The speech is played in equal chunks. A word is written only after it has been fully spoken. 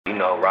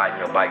know, riding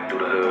your bike through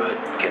the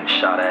hood, getting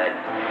shot at.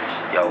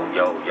 Your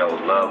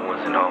loved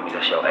ones and homies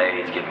that's your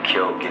age getting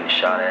killed, getting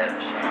shot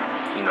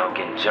at. You know,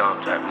 getting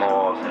jumped at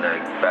malls and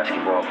at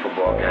basketball,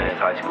 football games,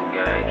 high school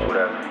games,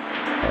 whatever.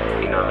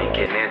 You know what I mean?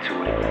 Getting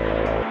into it.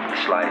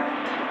 It's like,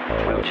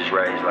 we were just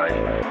raised like,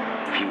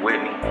 if you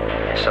with me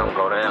and something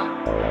go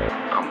down,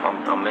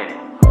 I'm in it.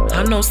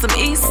 I know some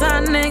east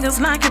side niggas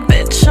knock your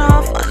bitch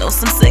off. I know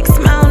some 6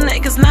 Mile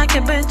niggas knock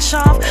your bitch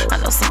off. I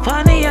know some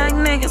Pontiac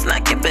niggas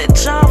knock your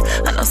bitch off.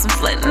 I know some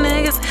Flint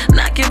niggas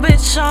knock your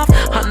bitch off.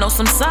 I know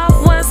some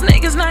Southwest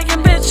niggas knock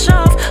your bitch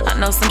off. I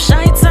know some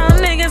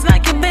Chi-Town niggas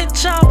knock your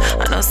bitch off.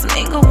 I know some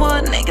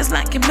Inglewood niggas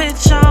knock your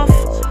bitch off.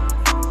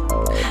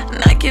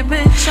 Knock your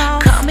bitch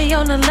off. Call me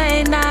on the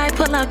late night,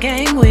 pull out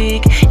game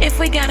week. If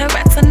we got a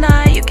rat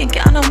tonight, you can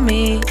count on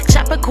me.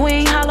 Chopper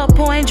Queen, Hollow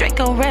Point,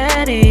 Draco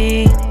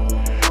ready.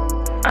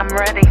 I'm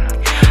ready.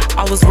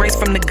 I was raised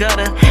from the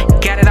gutter,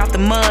 got it out the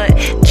mud,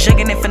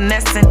 jugging and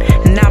finessing,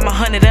 now I'm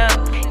 100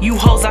 up. You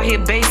hoes out here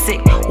basic,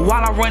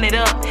 while I run it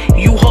up.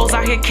 You hoes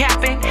out here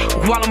capping,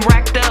 while I'm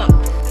racked up.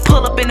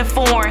 Pull up in the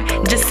foreign,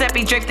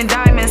 Giuseppe draped in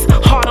diamonds,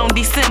 hard on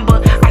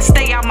December. I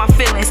stay out my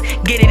feelings,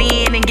 get it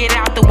in and get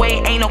out the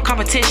way, ain't no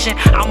competition.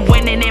 I'm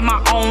winning in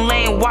my own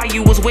lane while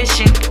you was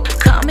wishing.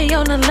 Call me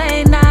on the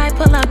late night,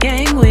 pull out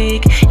game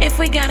week. If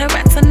we got a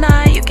rat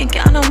tonight, you can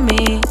count on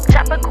me.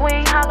 Chopper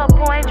Queen, Hollow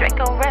Point,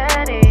 Draco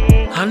ready.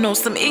 I know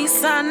some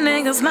east side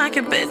niggas knock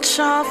your bitch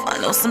off. I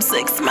know some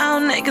 6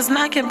 Mile niggas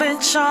knock your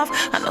bitch off.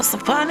 I know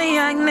some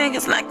Pontiac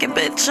niggas knock your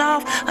bitch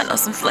off. I know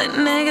some Flint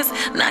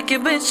niggas knock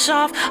your bitch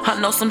off. I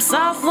know some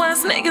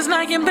Southwest niggas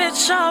knock your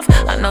bitch off.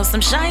 I know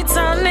some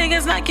Chi-Town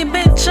niggas knock your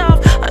bitch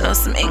off. I know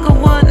some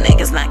Inglewood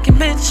niggas knock your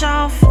bitch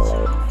off.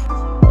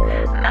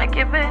 Knock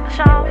your bitch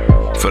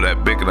off. For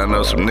that bigot, I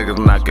know some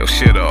niggas knock your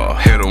shit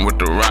off. Hit 'em with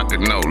the rocket,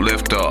 no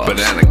lift off.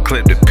 Banana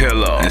clip the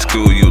pillow. In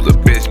school, you was a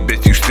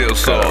bitch, you still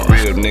soft.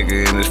 Real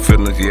nigga in his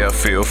feelings, yeah, I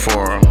feel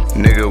for him.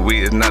 Nigga,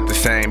 we is not the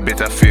same,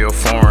 bitch, I feel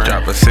foreign.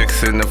 Drop a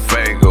 6 in the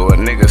Fago, a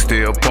nigga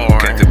still pouring.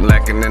 Catch him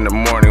lacking in the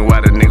morning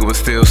while the nigga was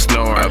still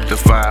snoring. Up to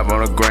 5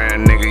 on the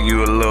ground, nigga,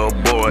 you a little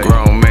boy.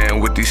 Grown man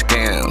with these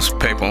scams,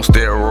 paper on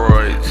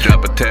steroids.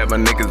 Drop a tab, my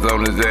niggas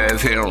on his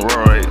ass, hitting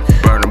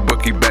roids. Burn a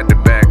bookie back to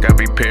back, I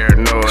be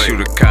paranoid.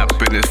 Shoot a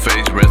cop in his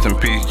face, rest in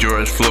peace,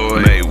 George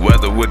Floyd.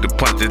 Mayweather with the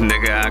punches,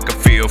 nigga, I can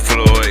feel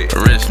Floyd.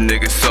 Rich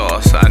nigga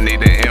sauce, I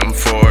need an M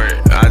for it.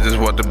 I just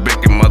want the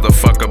biggest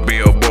motherfucker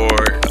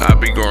billboard. I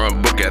be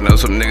growing book, I know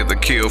some niggas to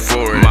kill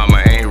for it.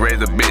 Mama ain't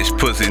raised a bitch,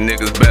 pussy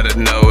niggas better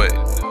know it.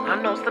 I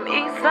know some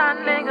east side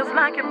niggas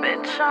knock your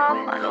bitch off.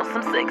 I know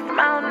some 6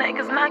 Mile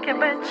niggas knock your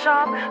bitch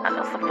off. I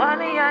know some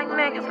Pontiac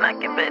niggas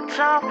knock your bitch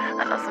off.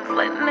 I know some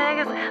Flint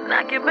niggas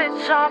knock your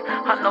bitch off.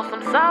 I know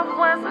some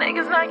Southwest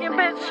niggas knock your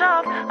bitch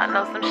off. I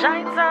know some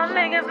Chi-Town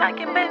niggas knock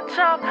your bitch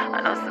off.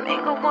 I know some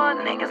Inglewood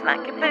niggas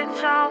knock your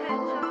bitch off.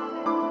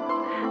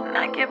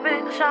 Knock your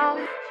bitch off.